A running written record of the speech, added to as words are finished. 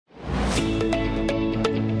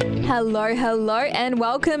Hello, and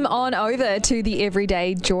welcome on over to the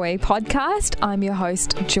Everyday Joy podcast. I'm your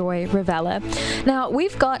host, Joy Ravella. Now,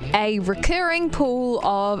 we've got a recurring pool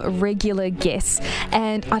of regular guests,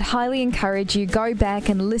 and I'd highly encourage you go back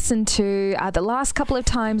and listen to the last couple of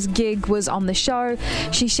times Gig was on the show.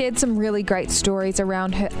 She shared some really great stories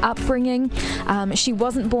around her upbringing. She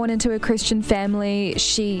wasn't born into a Christian family.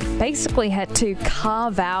 She basically had to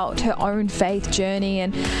carve out her own faith journey,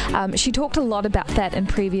 and she talked a lot about that in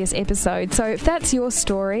previous episodes. So if that's your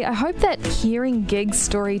story, I hope that hearing Gig's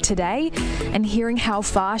story today and hearing how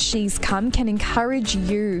far she's come can encourage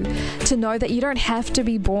you to know that you don't have to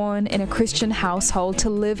be born in a Christian household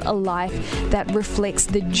to live a life that reflects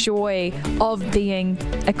the joy of being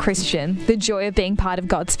a Christian, the joy of being part of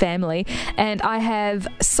God's family. And I have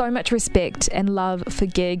so much respect and love for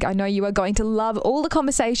Gig. I know you are going to love all the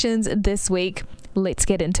conversations this week. Let's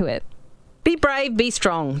get into it. Be brave, be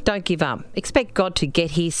strong, don't give up. Expect God to get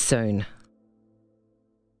here soon.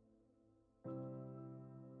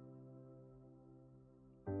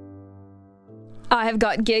 I have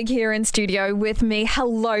got Gig here in studio with me.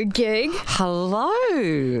 Hello, Gig. Hello.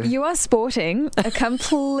 You are sporting a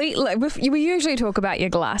complete... we usually talk about your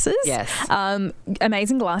glasses. Yes.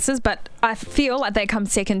 Amazing glasses, but I feel like they come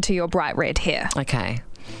second to your bright red hair. Okay.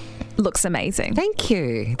 Looks amazing. Thank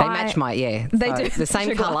you. They match my, They do. The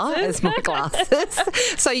same colour as my glasses.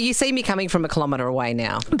 So you see me coming from a kilometre away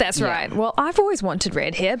now. That's right. Well, I've always wanted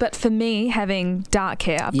red hair, but for me, having dark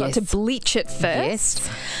hair, I've got to bleach it first,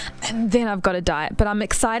 and then I've got to dye it. But I'm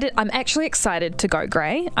excited. I'm actually excited to go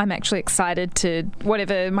grey. I'm actually excited to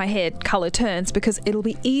whatever my hair colour turns, because it'll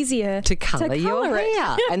be easier to colour your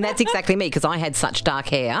hair. And that's exactly me, because I had such dark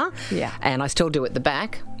hair. Yeah. And I still do at the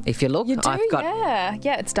back. If you look, you do, I've got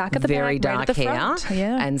it's dark at the very back, dark right hair, at the front.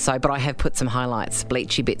 Yeah. And so, but I have put some highlights,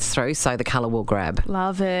 bleachy bits through, so the colour will grab.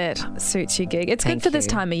 Love it. Suits your Gig. It's good for this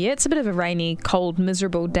time of year. It's a bit of a rainy, cold,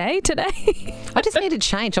 miserable day today. I just need to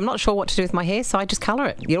change. I'm not sure what to do with my hair, so I just colour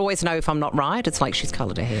it. You always know if I'm not right. It's like she's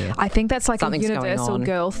coloured her hair. I think that's like something's a universal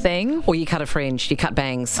girl thing. Or you cut a fringe, you cut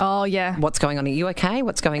bangs. Oh yeah. What's going on? Are you okay?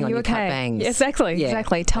 What's going on? You okay? Cut bangs.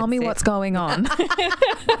 Exactly. Tell me what's going on.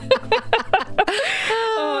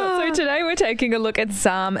 So today we're taking a look at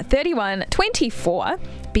Psalm 31:24.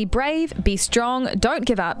 Be brave, be strong, don't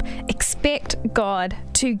give up, expect God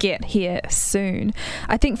to get here soon.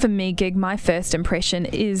 I think for me, Gig, my first impression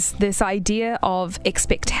is this idea of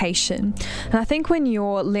expectation. And I think when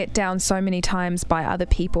you're let down so many times by other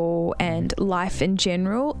people and life in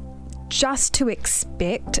general, just to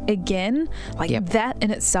expect again, that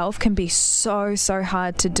in itself can be so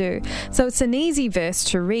hard to do. So it's an easy verse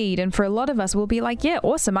to read, and for a lot of us, we'll be like, yeah,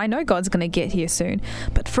 awesome, I know God's going to get here soon.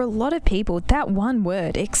 But for a lot of people, that one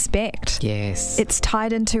word, expect, it's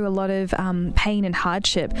tied into a lot of pain and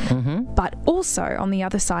hardship. Mm-hmm. But also on the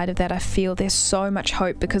other side of that, I feel there's so much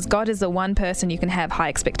hope, because God is the one person you can have high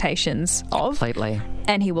expectations of. Completely.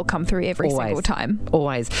 And he will come through every single time.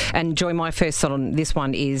 Always. And Joy, my first thought on this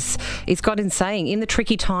one is God in saying, in the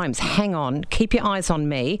tricky times, hang on, keep your eyes on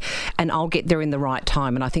me, and I'll get there in the right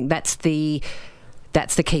time. And I think that's the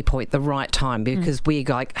key point, the right time, because we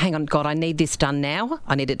go like, hang on, God, I need this done now.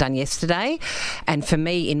 I need it done yesterday. And for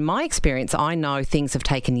me, in my experience, I know things have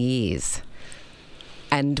taken years.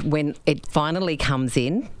 And when it finally comes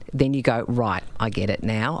in, then you go, right, I get it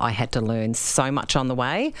now. I had to learn so much on the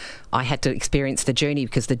way. I had to experience the journey,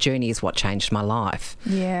 because the journey is what changed my life.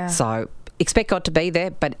 Yeah. So expect God to be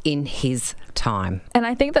there, but in his time. And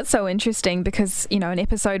I think that's so interesting, because, in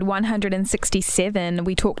episode 167,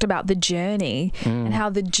 we talked about the journey and how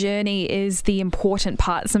the journey is the important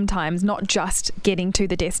part sometimes, not just getting to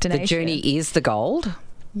the destination. The journey is the gold.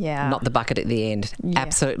 Yeah. Not the bucket at the end. Yeah.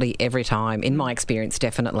 Absolutely every time, in my experience,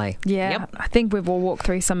 definitely. Yeah. Yep. I think we've all walked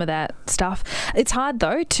through some of that stuff. It's hard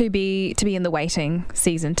though to be in the waiting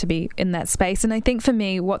season, to be in that space. And I think for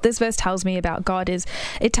me, what this verse tells me about God is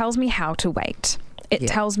it tells me how to wait. It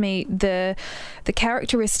tells me the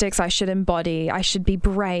characteristics I should embody. I should be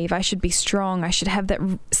brave. I should be strong. I should have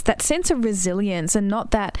that sense of resilience, and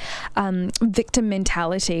not that victim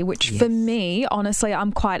mentality, which for me, honestly,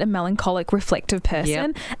 I'm quite a melancholic, reflective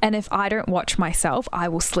person. Yep. And if I don't watch myself, I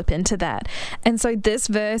will slip into that. And so this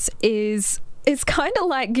verse is... It's kind of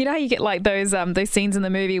like, how you get like those scenes in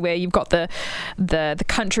the movie where you've got the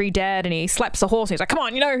country dad and he slaps the horse and he's like, come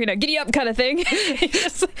on, giddy up kind of thing.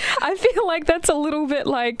 I feel like that's a little bit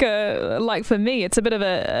like for me, it's a bit of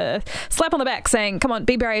a slap on the back saying, come on,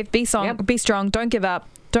 be brave, be strong, don't give up,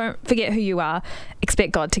 don't forget who you are,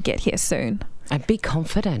 expect God to get here soon. And be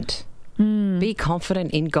confident. Be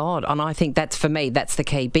confident in God. And I think that's, for me, that's the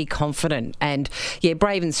key. Be confident and,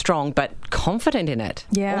 brave and strong, but confident in it.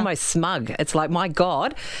 Yeah. Almost smug. It's like, my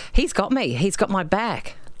God, he's got me. He's got my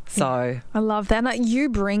back. So I love that. Now, you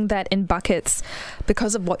bring that in buckets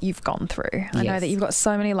because of what you've gone through. I know that you've got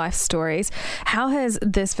so many life stories. How has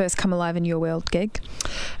this verse come alive in your world, Gig?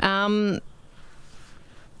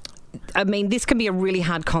 I mean, this can be a really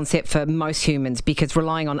hard concept for most humans because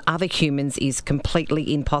relying on other humans is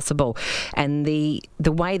completely impossible. And the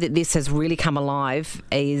way that this has really come alive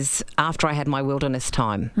is after I had my wilderness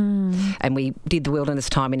time. And we did the wilderness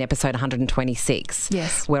time in episode 126,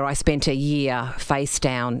 where I spent a year face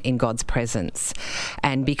down in God's presence.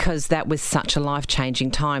 And because that was such a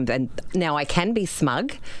life-changing time, and now I can be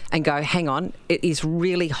smug and go, hang on, it is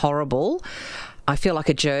really horrible. I feel like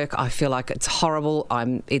a jerk. I feel like it's horrible.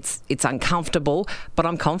 It's uncomfortable, but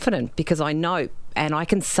I'm confident because I know, and I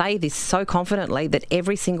can say this so confidently, that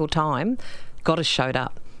every single time God has showed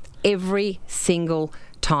up. Every single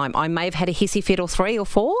time. I may have had a hissy fit or 3 or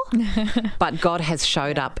 4, but God has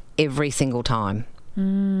showed up every single time.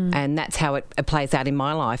 And that's how it plays out in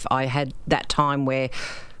my life. I had that time where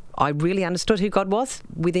I really understood who God was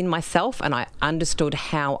within myself, and I understood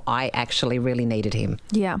how I actually really needed him.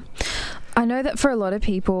 Yeah. I know that for a lot of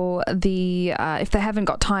people, if they haven't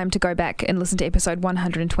got time to go back and listen to episode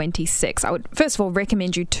 126, I would first of all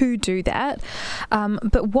recommend you to do that.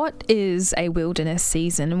 But what is a wilderness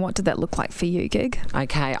season, and what did that look like for you, Gig?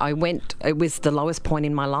 Okay, it was the lowest point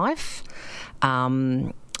in my life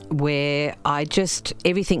where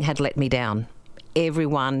everything had let me down.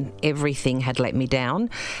 Everything had let me down,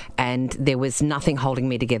 and there was nothing holding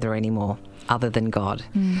me together anymore other than God.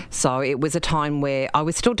 So it was a time where I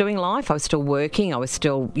was still doing life, I was still working, I was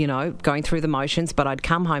still, going through the motions, but I'd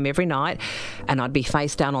come home every night and I'd be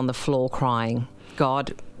face down on the floor crying,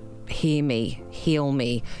 God, hear me, heal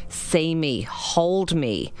me, see me, hold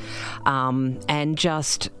me, and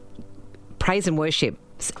just praise and worship.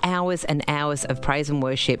 Hours and hours of praise and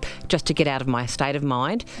worship just to get out of my state of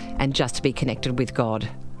mind and just to be connected with God.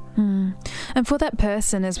 And for that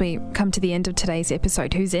person, as we come to the end of today's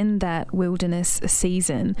episode, who's in that wilderness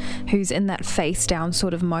season, who's in that face down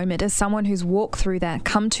sort of moment, as someone who's walked through that,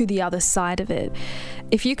 come to the other side of it,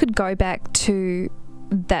 if you could go back to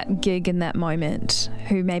that Gig in that moment,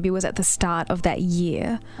 who maybe was at the start of that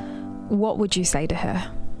year, what would you say to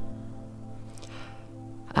her?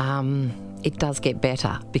 It does get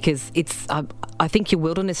better because I think your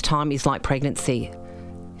wilderness time is like pregnancy,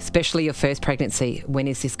 especially your first pregnancy. When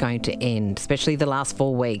is this going to end? Especially the last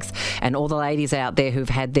 4 weeks. And all the ladies out there who've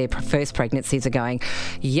had their first pregnancies are going,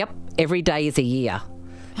 yep, every day is a year.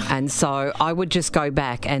 And so I would just go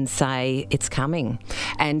back and say, it's coming.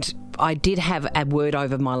 And I did have a word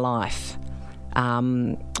over my life.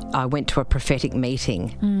 I went to a prophetic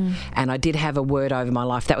meeting and I did have a word over my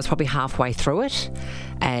life. That was probably halfway through it,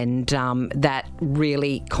 and that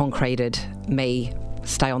really concreted me.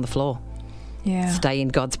 Stay on the floor. Stay in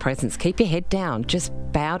God's presence. Keep your head down. Just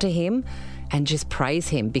bow to him and just praise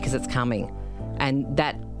him because it's coming. And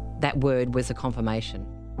that word was a confirmation.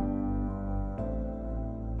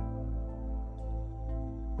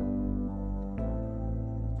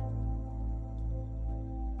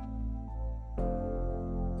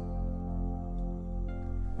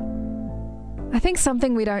 I think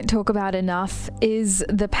something we don't talk about enough is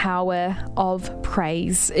the power of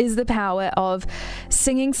praise, is the power of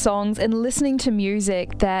singing songs and listening to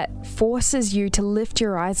music that forces you to lift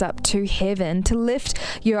your eyes up to heaven, to lift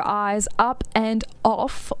your eyes up and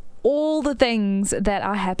off all the things that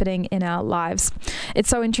are happening in our lives. It's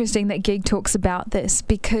so interesting that Gig talks about this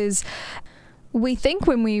because we think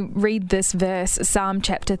when we read this verse, Psalm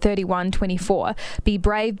chapter 31:24, be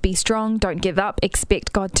brave, be strong, don't give up,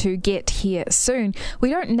 expect God to get here soon.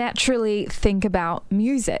 We don't naturally think about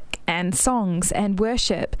music and songs and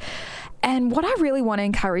worship. And what I really want to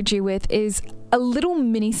encourage you with is a little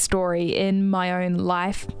mini story in my own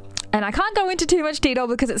life. And I can't go into too much detail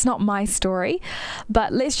because it's not my story,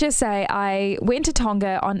 but let's just say I went to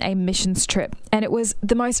Tonga on a missions trip, and it was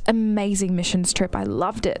the most amazing missions trip. I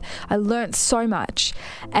loved it. I learnt so much.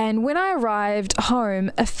 And when I arrived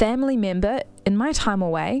home, a family member in my time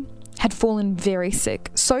away had fallen very sick.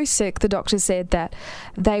 So sick, the doctor said that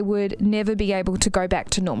they would never be able to go back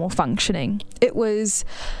to normal functioning. It was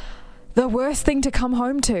the worst thing to come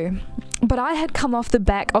home to. But I had come off the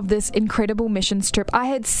back of this incredible mission trip. I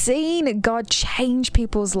had seen God change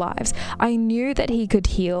people's lives. I knew that he could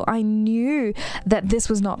heal. I knew that this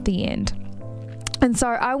was not the end. And so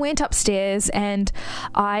I went upstairs and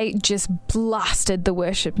I just blasted the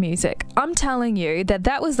worship music. I'm telling you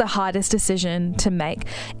that was the hardest decision to make.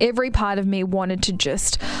 Every part of me wanted to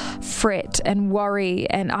just fret and worry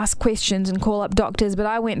and ask questions and call up doctors, but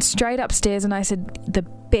I went straight upstairs and I said, the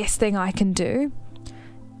best thing I can do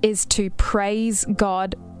is to praise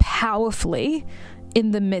God powerfully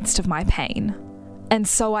in the midst of my pain. And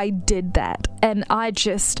so I did that. And I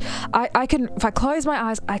can, if I close my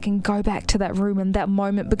eyes, I can go back to that room and that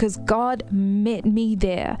moment because God met me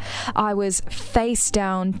there. I was face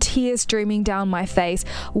down, tears streaming down my face,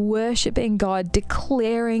 worshiping God,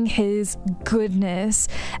 declaring His goodness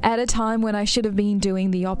at a time when I should have been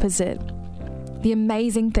doing the opposite. The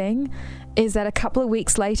amazing thing is that a couple of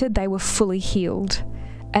weeks later, they were fully healed.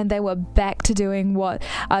 And they were back to doing what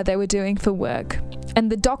they were doing for work. And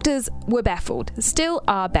the doctors were baffled, still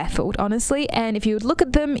are baffled, honestly. And if you would look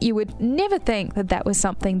at them, you would never think that was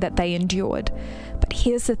something that they endured. But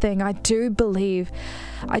here's the thing, I do believe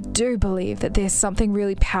that there's something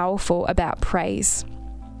really powerful about praise.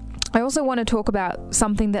 I also want to talk about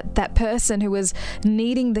something that person who was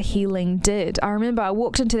needing the healing did. I remember I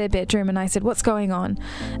walked into their bedroom and I said, "What's going on?"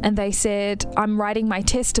 And they said, "I'm writing my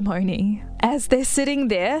testimony." As they're sitting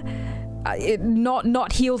there,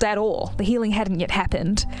 not healed at all. The healing hadn't yet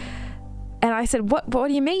happened. And I said, what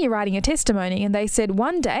do you mean you're writing a testimony? And they said,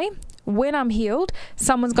 "One day, when I'm healed,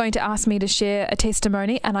 someone's going to ask me to share a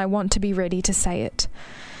testimony and I want to be ready to say it."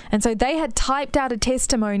 And so they had typed out a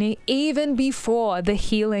testimony even before the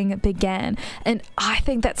healing began. And I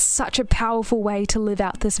think that's such a powerful way to live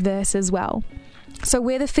out this verse as well. So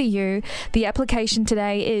whether for you, the application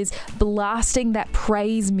today is blasting that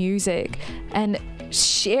praise music and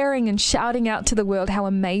sharing and shouting out to the world how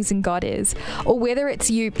amazing God is, or whether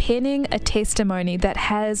it's you penning a testimony that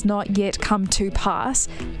has not yet come to pass,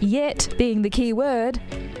 yet being the key word,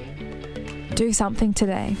 do something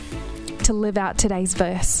today to live out today's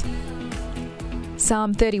verse.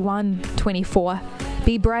 Psalm 31:24.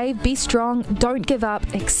 Be brave, be strong, don't give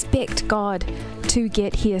up, expect God to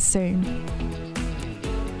get here soon.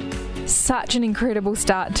 Such an incredible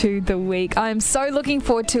start to the week. I'm so looking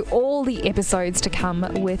forward to all the episodes to come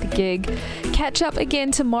with Gig. Catch up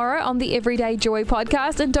again tomorrow on the Everyday Joy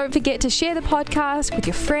podcast, and don't forget to share the podcast with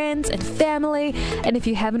your friends and family, and if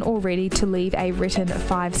you haven't already, to leave a written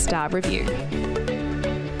 5-star review.